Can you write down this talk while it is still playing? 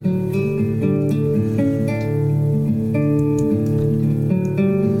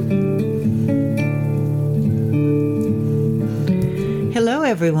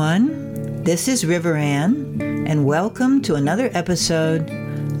This is River Ann, and welcome to another episode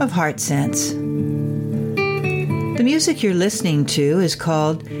of Heart Sense. The music you're listening to is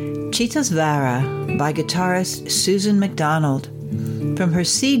called Zboril by guitarist Susan McDonald from her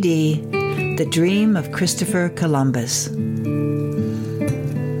CD, The Dream of Christopher Columbus.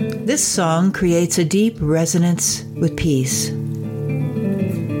 This song creates a deep resonance with peace.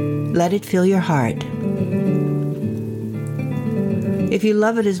 Let it fill your heart. If you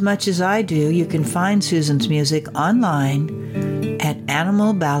love it as much as I do, you can find Susan's music online at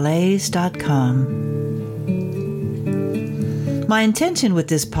animalballets.com. My intention with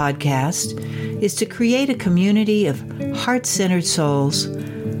this podcast is to create a community of heart-centered souls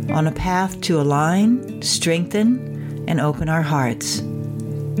on a path to align, strengthen, and open our hearts,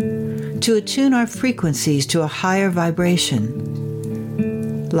 to attune our frequencies to a higher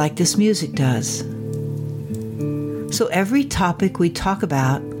vibration, like this music does. So every topic we talk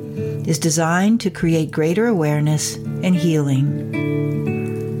about is designed to create greater awareness and healing,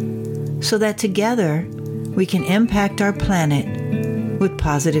 so that together we can impact our planet with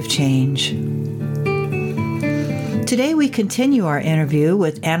positive change. Today we continue our interview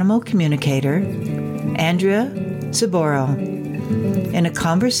with animal communicator Andrea Zboril in a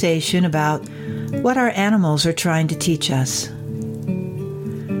conversation about what our animals are trying to teach us.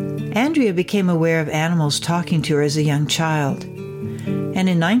 Andrea became aware of animals talking to her as a young child, and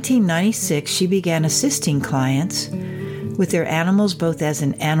in 1996 she began assisting clients with their animals both as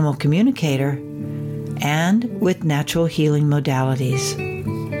an animal communicator and with natural healing modalities.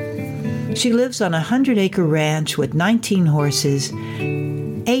 She lives on a 100-acre ranch with 19 horses,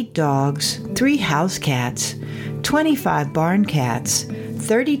 8 dogs, 3 house cats, 25 barn cats,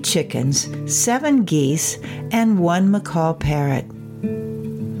 30 chickens, 7 geese, and 1 macaw parrot.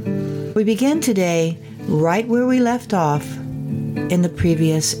 We begin today right where we left off in the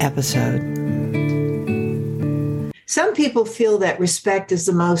previous episode. Some people feel that respect is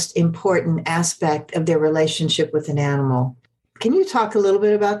the most important aspect of their relationship with an animal. Can you talk a little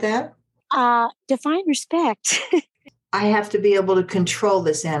bit about that? Define respect. I have to be able to control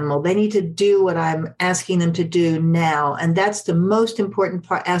this animal. They need to do what I'm asking them to do now. And that's the most important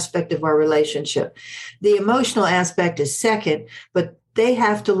aspect of our relationship. The emotional aspect is second, but they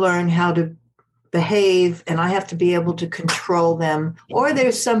have to learn how to behave, and I have to be able to control them, or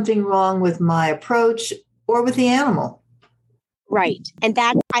there's something wrong with my approach or with the animal. Right. And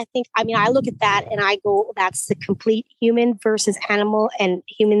that, I look at that and I go, that's the complete human versus animal, and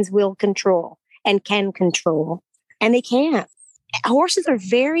humans will control and can control, and they can't. Horses are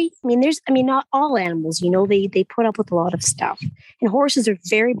not all animals, they put up with a lot of stuff. And horses are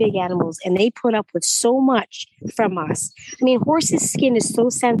very big animals, and they put up with so much from us. Horses' skin is so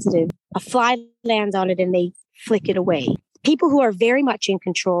sensitive. A fly lands on it and they flick it away. People who are very much in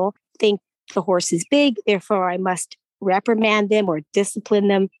control think the horse is big, therefore I must reprimand them or discipline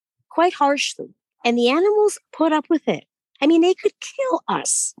them quite harshly. And the animals put up with it. They could kill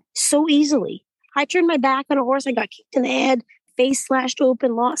us so easily. I turned my back on a horse, I got kicked in the head, face slashed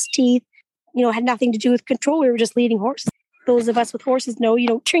open, lost teeth, had nothing to do with control. We were just leading horses. Those of us with horses know you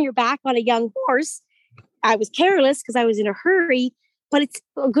don't turn your back on a young horse. I was careless because I was in a hurry, but it's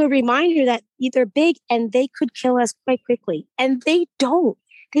a good reminder that they're big and they could kill us quite quickly. And they don't.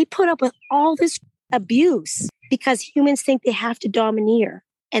 They put up with all this abuse because humans think they have to domineer.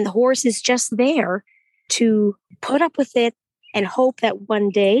 And the horse is just there to put up with it and hope that one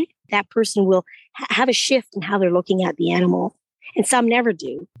day that person will have a shift in how they're looking at the animal. And some never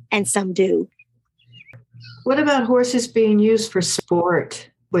do, and some do. What about horses being used for sport,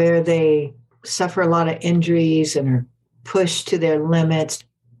 where they suffer a lot of injuries and are pushed to their limits?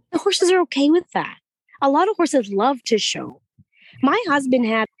 The horses are okay with that. A lot of horses love to show. My husband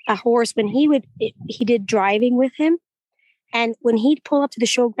had a horse when he did driving with him. And when he'd pull up to the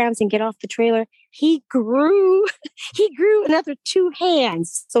showgrounds and get off the trailer, he grew another 2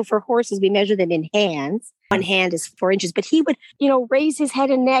 hands. So for horses, we measure them in hands. 1 hand is 4 inches, but he would, raise his head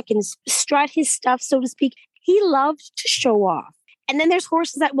and neck and strut his stuff, so to speak. He loved to show off. And then there's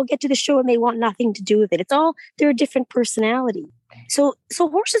horses that will get to the show and they want nothing to do with it. They're a different personality. So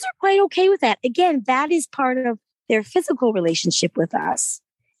horses are quite okay with that. Again, that is part of their physical relationship with us.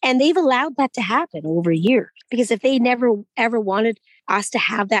 And they've allowed that to happen over years, because if they never, ever wanted us to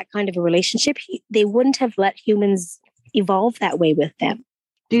have that kind of a relationship, they wouldn't have let humans evolve that way with them.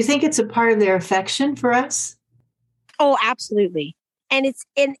 Do you think it's a part of their affection for us? Oh, absolutely. And it's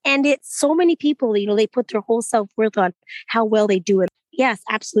so many people, they put their whole self-worth on how well they do it. Yes,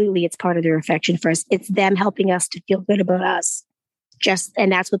 absolutely. It's part of their affection for us. It's them helping us to feel good about us.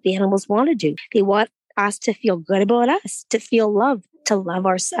 And that's what the animals want to do. They want us to feel good about us, to feel loved, to love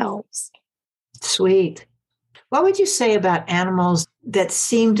ourselves. Sweet. What would you say about animals that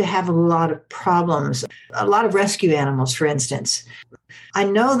seem to have a lot of problems? A lot of rescue animals, for instance. I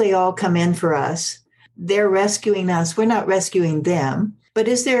know they all come in for us. They're rescuing us. We're not rescuing them. But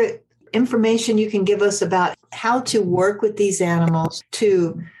is there information you can give us about how to work with these animals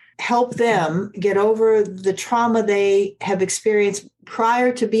to help them get over the trauma they have experienced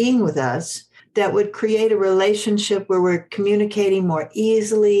prior to being with us that would create a relationship where we're communicating more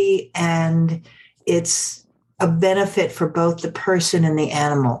easily and it's a benefit for both the person and the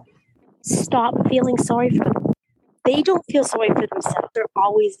animal? Stop feeling sorry for them. They don't feel sorry for themselves. They're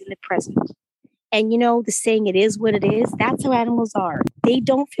always in the present. And you know, the saying, it is what it is, that's how animals are. They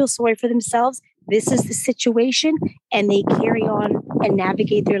don't feel sorry for themselves. This is the situation, and they carry on and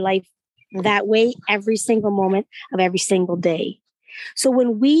navigate their life that way every single moment of every single day. So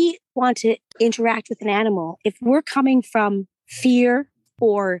when we want to interact with an animal, if we're coming from fear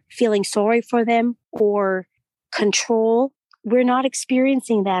or feeling sorry for them or control, we're not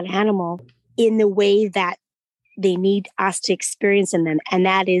experiencing that animal in the way that they need us to experience in them. And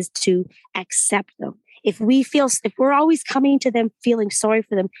that is to accept them. If we're always coming to them feeling sorry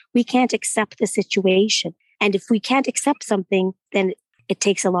for them, we can't accept the situation. And if we can't accept something, then it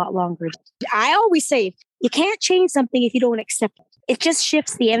takes a lot longer. I always say, you can't change something if you don't accept it. It just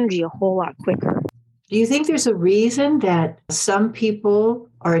shifts the energy a whole lot quicker. Do you think there's a reason that some people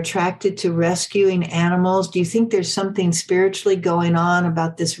are attracted to rescuing animals? Do you think there's something spiritually going on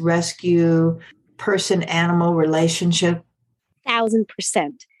about this rescue person-animal relationship?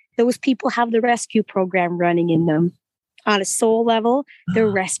 1,000%. Those people have the rescue program running in them. On a soul level, they're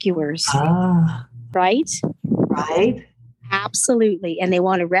rescuers. Right? Right. Absolutely. And they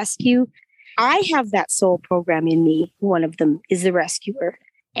want to rescue. I have that soul program in me. One of them is the rescuer.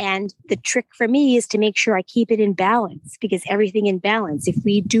 And the trick for me is to make sure I keep it in balance, because everything in balance. If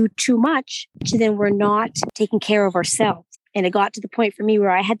we do too much, then we're not taking care of ourselves. And it got to the point for me where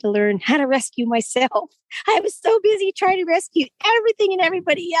I had to learn how to rescue myself. I was so busy trying to rescue everything and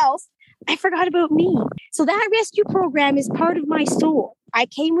everybody else, I forgot about me. So that rescue program is part of my soul. I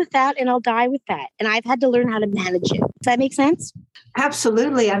came with that and I'll die with that. And I've had to learn how to manage it. Does that make sense?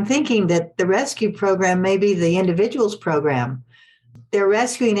 Absolutely. I'm thinking that the rescue program may be the individual's program. They're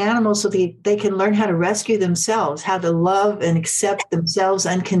rescuing animals so they can learn how to rescue themselves, how to love and accept themselves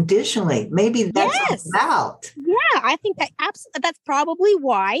unconditionally. Maybe that's about. Yeah, I think that's probably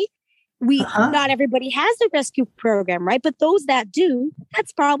why not everybody has a rescue program, right? But those that do,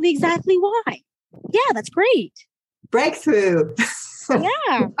 that's probably exactly why. Yeah, that's great. Breakthrough.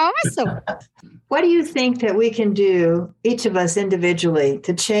 Yeah, awesome. What do you think that we can do, each of us individually,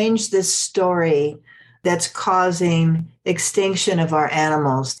 to change this story that's causing extinction of our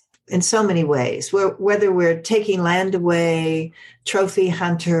animals in so many ways? Whether we're taking land away, trophy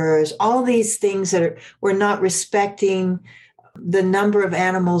hunters, all these things that we're not respecting the number of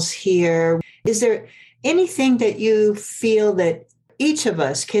animals here. Is there anything that you feel that each of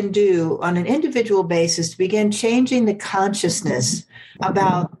us can do on an individual basis to begin changing the consciousness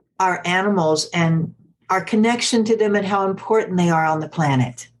about our animals and our connection to them and how important they are on the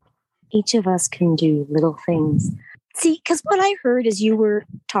planet? Each of us can do little things. See, because what I heard as you were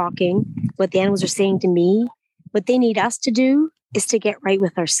talking, what the animals are saying to me, what they need us to do is to get right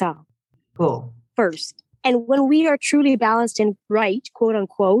with ourselves. Cool. First. And when we are truly balanced and right, quote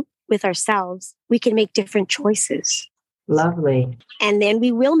unquote, with ourselves, we can make different choices. Lovely. And then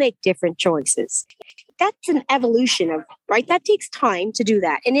we will make different choices. That's an evolution of, right? That takes time to do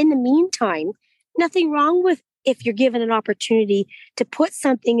that. And in the meantime, nothing wrong with if you're given an opportunity to put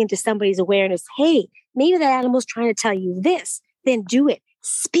something into somebody's awareness. Hey, maybe that animal's trying to tell you this, then do it.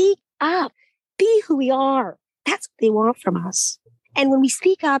 Speak up. Be who we are. That's what they want from us. And when we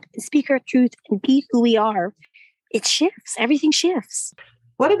speak up and speak our truth and be who we are, it shifts. Everything shifts.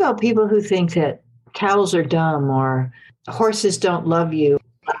 What about people who think that cows are dumb or horses don't love you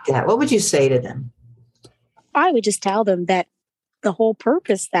like that? What would you say to them? I would just tell them that the whole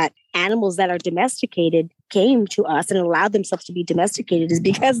purpose that animals that are domesticated came to us and allowed themselves to be domesticated is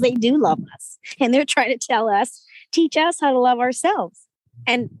because they do love us. And they're trying to teach us how to love ourselves.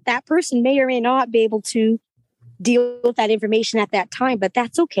 And that person may or may not be able to deal with that information at that time, but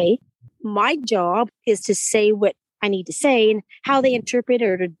that's okay. My job is to say what I need to say, and how they interpret it,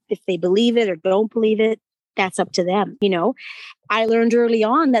 or if they believe it or don't believe it, that's up to them. You know, I learned early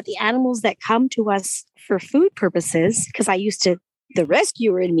on that the animals that come to us for food purposes, because the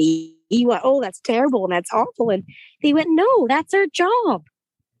rescuer in me, he went, oh, that's terrible and that's awful. And they went, no, that's our job.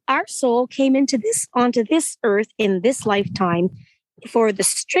 Our soul came onto this earth in this lifetime for the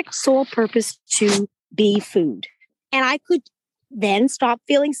strict sole purpose to be food. And I could then stopped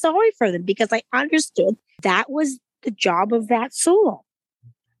feeling sorry for them because I understood that was the job of that soul.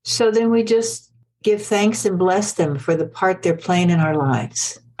 So then we just give thanks and bless them for the part they're playing in our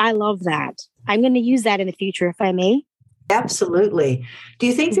lives. I love that. I'm going to use that in the future, if I may. Absolutely. Do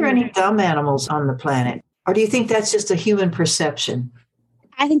you think there are any dumb animals on the planet? Or do you think that's just a human perception?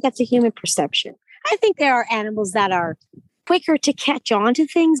 I think that's a human perception. I think there are animals that are quicker to catch on to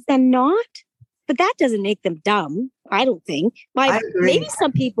things than not, but that doesn't make them dumb, I don't think. I agree. Maybe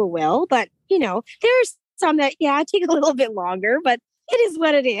some people will, but, there's some that, take a little bit longer, but it is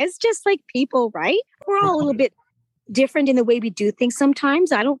what it is, just like people, right? We're all a little bit different in the way we do things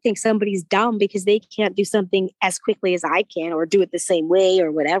sometimes. I don't think somebody's dumb because they can't do something as quickly as I can or do it the same way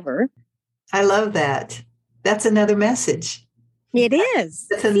or whatever. I love that. That's another message. It is.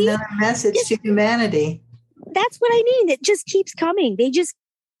 It's another message to humanity. That's what I mean. It just keeps coming. They just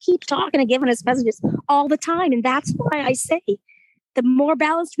keep talking and giving us messages all the time. And that's why I say the more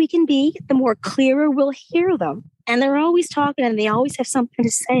balanced we can be, the more clearer we'll hear them. And they're always talking and they always have something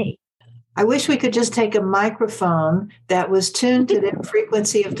to say. I wish we could just take a microphone that was tuned to their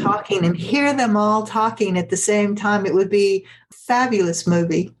frequency of talking and hear them all talking at the same time. It would be a fabulous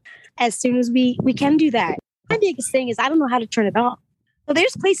movie. As soon as we can do that. My biggest thing is I don't know how to turn it off. So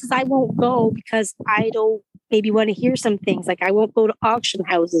there's places I won't go because I don't maybe want to hear some things. Like I won't go to auction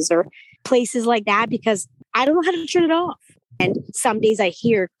houses or places like that because I don't know how to turn it off. And some days I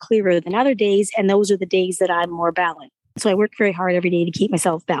hear clearer than other days. And those are the days that I'm more balanced. So I work very hard every day to keep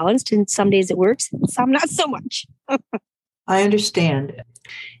myself balanced. And some days it works, some not so much. I understand.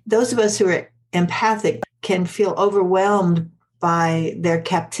 Those of us who are empathic can feel overwhelmed by their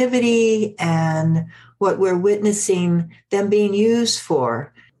captivity and what we're witnessing them being used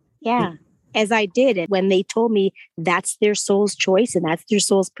for. Yeah, as I did. And when they told me that's their soul's choice and that's their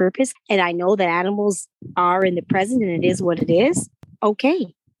soul's purpose, and I know that animals are in the present and it is what it is,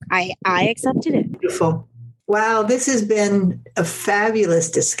 okay, I accepted it. Beautiful. Wow, this has been a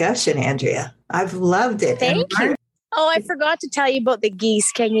fabulous discussion, Andrea. I've loved it. Thank you. Oh, I forgot to tell you about the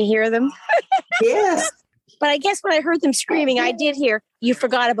geese. Can you hear them? Yes. But I guess when I heard them screaming, I did hear, you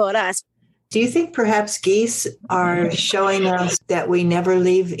forgot about us. Do you think perhaps geese are showing us that we never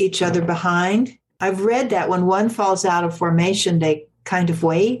leave each other behind? I've read that when one falls out of formation, they kind of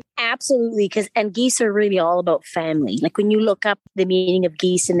wait. Absolutely. And geese are really all about family. Like when you look up the meaning of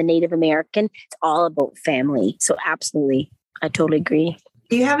geese in the Native American, it's all about family. So absolutely. I totally agree.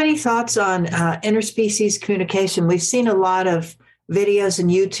 Do you have any thoughts on interspecies communication? We've seen a lot of videos and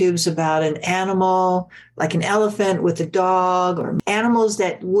YouTubes about an animal, like an elephant with a dog, or animals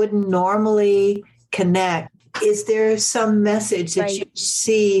that wouldn't normally connect. Is there some message that you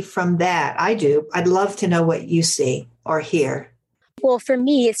see from that? I do. I'd love to know what you see or hear. Well, for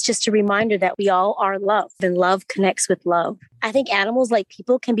me, it's just a reminder that we all are love and love connects with love. I think animals like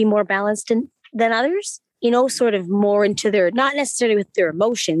people can be more balanced than others, sort of more into their, not necessarily with their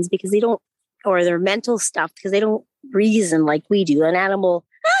emotions because they don't, or their mental stuff because they don't reason like we do. An animal,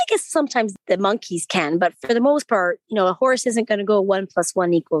 I guess sometimes the monkeys can, but for the most part, a horse isn't going to go 1 +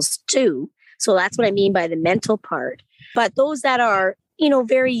 1 = 2. So that's what I mean by the mental part. But those that are,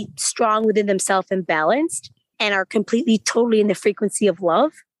 very strong within themselves and balanced and are completely, totally in the frequency of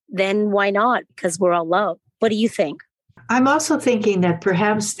love, then why not? Because we're all love. What do you think? I'm also thinking that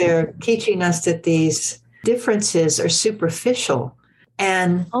perhaps they're teaching us that these differences are superficial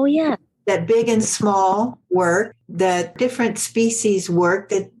and that big and small work, that different species work,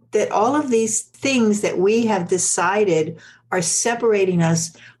 that all of these things that we have decided are separating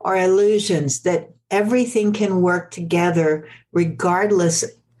us are illusions, that everything can work together regardless,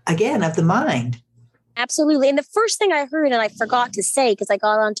 again, of the mind. Absolutely. And the first thing I heard, and I forgot to say, because I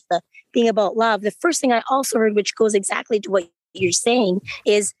got onto the thing about love, the first thing I also heard, which goes exactly to what you're saying,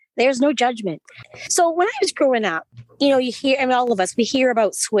 is there's no judgment. So when I was growing up, you hear, and all of us, we hear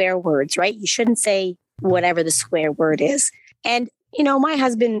about swear words, right? You shouldn't say whatever the swear word is. And, my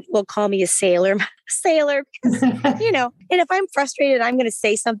husband will call me a sailor, because, and if I'm frustrated, I'm going to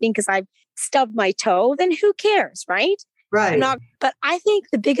say something because I've stubbed my toe, then who cares, right? Right. But I think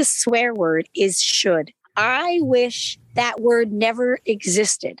the biggest swear word is should. I wish that word never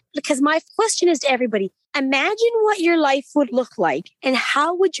existed, because my question is to everybody, imagine what your life would look like and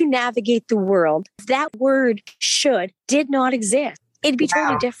how would you navigate the world if that word should did not exist? It'd be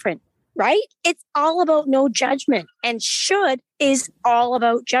totally different, right? It's all about no judgment, and should is all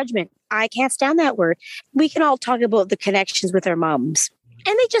about judgment. I can't stand that word. We can all talk about the connections with our moms,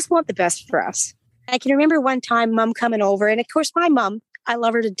 and they just want the best for us. I can remember one time mom coming over, and of course my mom, I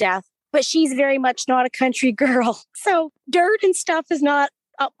love her to death, but she's very much not a country girl. So dirt and stuff is not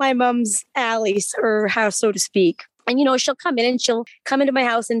up my mom's alley or house, so to speak. And, she'll come in and she'll come into my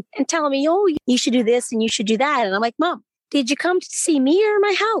house and tell me, oh, you should do this and you should do that. And I'm like, Mom, did you come to see me or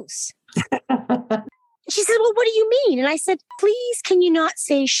my house? She said, well, what do you mean? And I said, please, can you not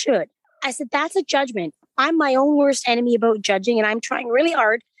say should? I said, that's a judgment. I'm my own worst enemy about judging. And I'm trying really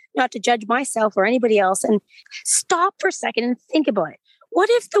hard not to judge myself or anybody else. And stop for a second and think about it. What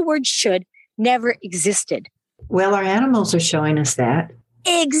if the word should never existed? Well, our animals are showing us that.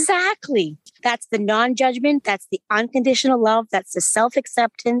 Exactly. That's the non-judgment. That's the unconditional love. That's the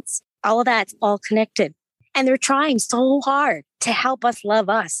self-acceptance. All of that's all connected. And they're trying so hard to help us love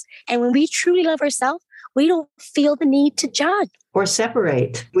us. And when we truly love ourselves, we don't feel the need to judge. Or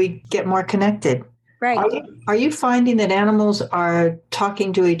separate. We get more connected. Right. Are you finding that animals are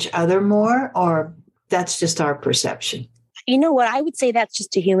talking to each other more, or that's just our perception? You know what? I would say that's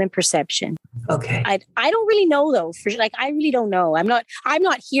just a human perception. Okay. I don't really know though. I really don't know. I'm not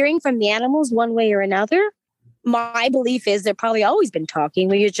hearing from the animals one way or another. My belief is they've probably always been talking.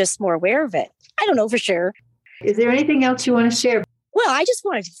 We're just more aware of it. I don't know for sure. Is there anything else you want to share? Well, I just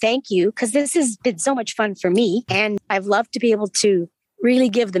wanted to thank you because this has been so much fun for me. And I've loved to be able to really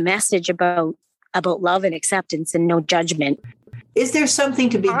give the message about love and acceptance and no judgment. Is there something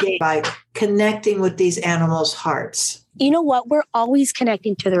to be gained by connecting with these animals' hearts? You know what? We're always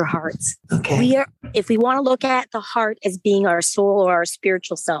connecting to their hearts. Okay. If we want to look at the heart as being our soul or our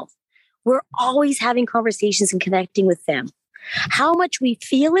spiritual self, we're always having conversations and connecting with them. How much we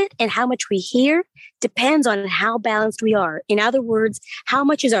feel it and how much we hear depends on how balanced we are. In other words, how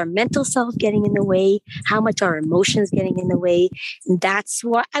much is our mental self getting in the way? How much are emotions getting in the way? And that's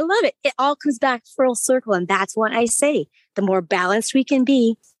what I love it. It all comes back full circle. And that's what I say. The more balanced we can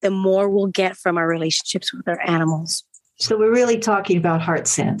be, the more we'll get from our relationships with our animals. So we're really talking about heart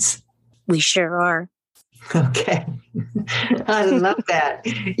sense. We sure are. Okay. I love that.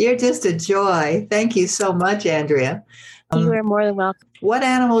 You're just a joy. Thank you so much, Andrea. You are more than welcome. What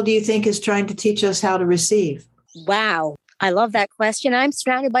animal do you think is trying to teach us how to receive? Wow. I love that question. I'm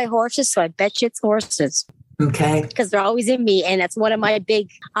surrounded by horses, so I bet you it's horses. Okay. Because they're always in me. And that's one of my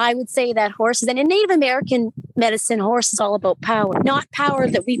I would say that horses, and in Native American medicine, horse is all about power. Not power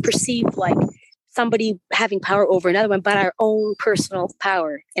that we perceive like somebody having power over another one, but our own personal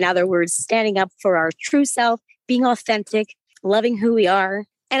power. In other words, standing up for our true self, being authentic, loving who we are.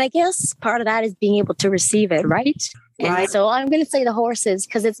 And I guess part of that is being able to receive it, right? And so I'm going to say the horses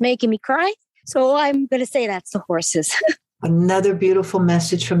because it's making me cry. So I'm going to say that's the horses. Another beautiful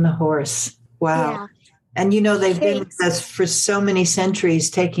message from the horse. Wow. Yeah. And they've been with us for so many centuries,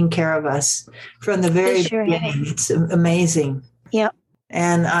 taking care of us from the very beginning. It's amazing. Yep.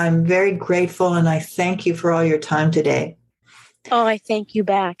 And I'm very grateful, and I thank you for all your time today. Oh, I thank you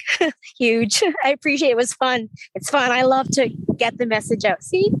back. Huge. I appreciate it. It was fun. It's fun. I love to get the message out.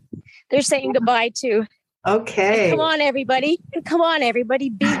 See, they're saying goodbye too. Okay. And come on, everybody.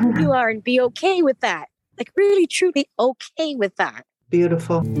 Be who you are and be okay with that. Like really, truly okay with that.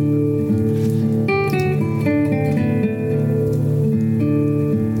 Beautiful.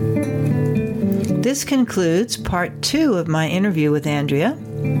 This concludes part 2 of my interview with Andrea.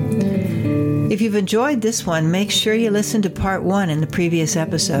 If you've enjoyed this one, make sure you listen to part 1 in the previous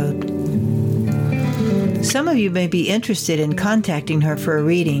episode. Some of you may be interested in contacting her for a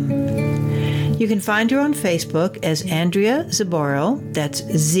reading. You can find her on Facebook as Andrea Zboril, that's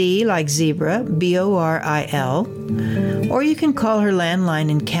Z like zebra, Boril, or you can call her landline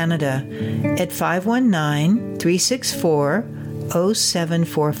in Canada at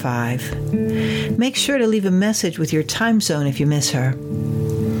 519-364-0745. Make sure to leave a message with your time zone if you miss her.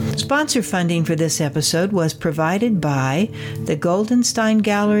 Sponsor funding for this episode was provided by the Goldenstein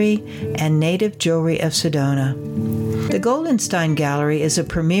Gallery and Native Jewelry of Sedona. The Goldenstein Gallery is a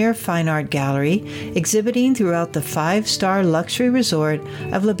premier fine art gallery exhibiting throughout the 5-star luxury resort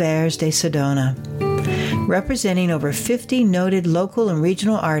of Les Berges de Sedona. Representing over 50 noted local and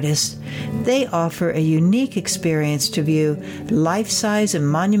regional artists, they offer a unique experience to view life-size and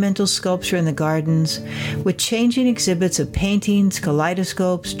monumental sculpture in the gardens, with changing exhibits of paintings,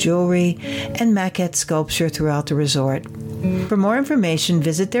 kaleidoscopes, jewelry, and maquette sculpture throughout the resort. For more information,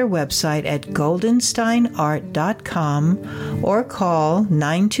 visit their website at goldensteinart.com or call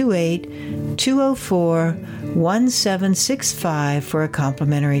 928-204-1765 for a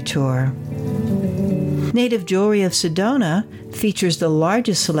complimentary tour. Native Jewelry of Sedona features the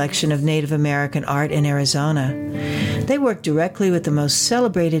largest selection of Native American art in Arizona. They work directly with the most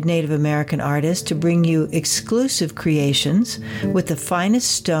celebrated Native American artists to bring you exclusive creations with the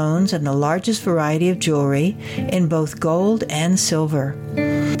finest stones and the largest variety of jewelry in both gold and silver.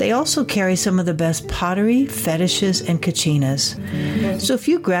 They also carry some of the best pottery, fetishes, and kachinas. So if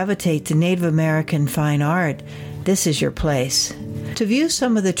you gravitate to Native American fine art, this is your place. To view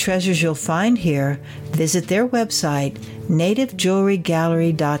some of the treasures you'll find here, visit their website,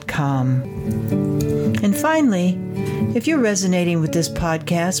 nativejewelrygallery.com. And finally, if you're resonating with this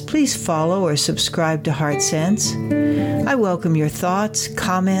podcast, please follow or subscribe to Heart Sense. I welcome your thoughts,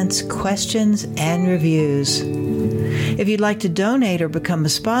 comments, questions, and reviews. If you'd like to donate or become a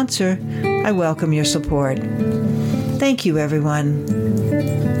sponsor, I welcome your support. Thank you,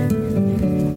 everyone.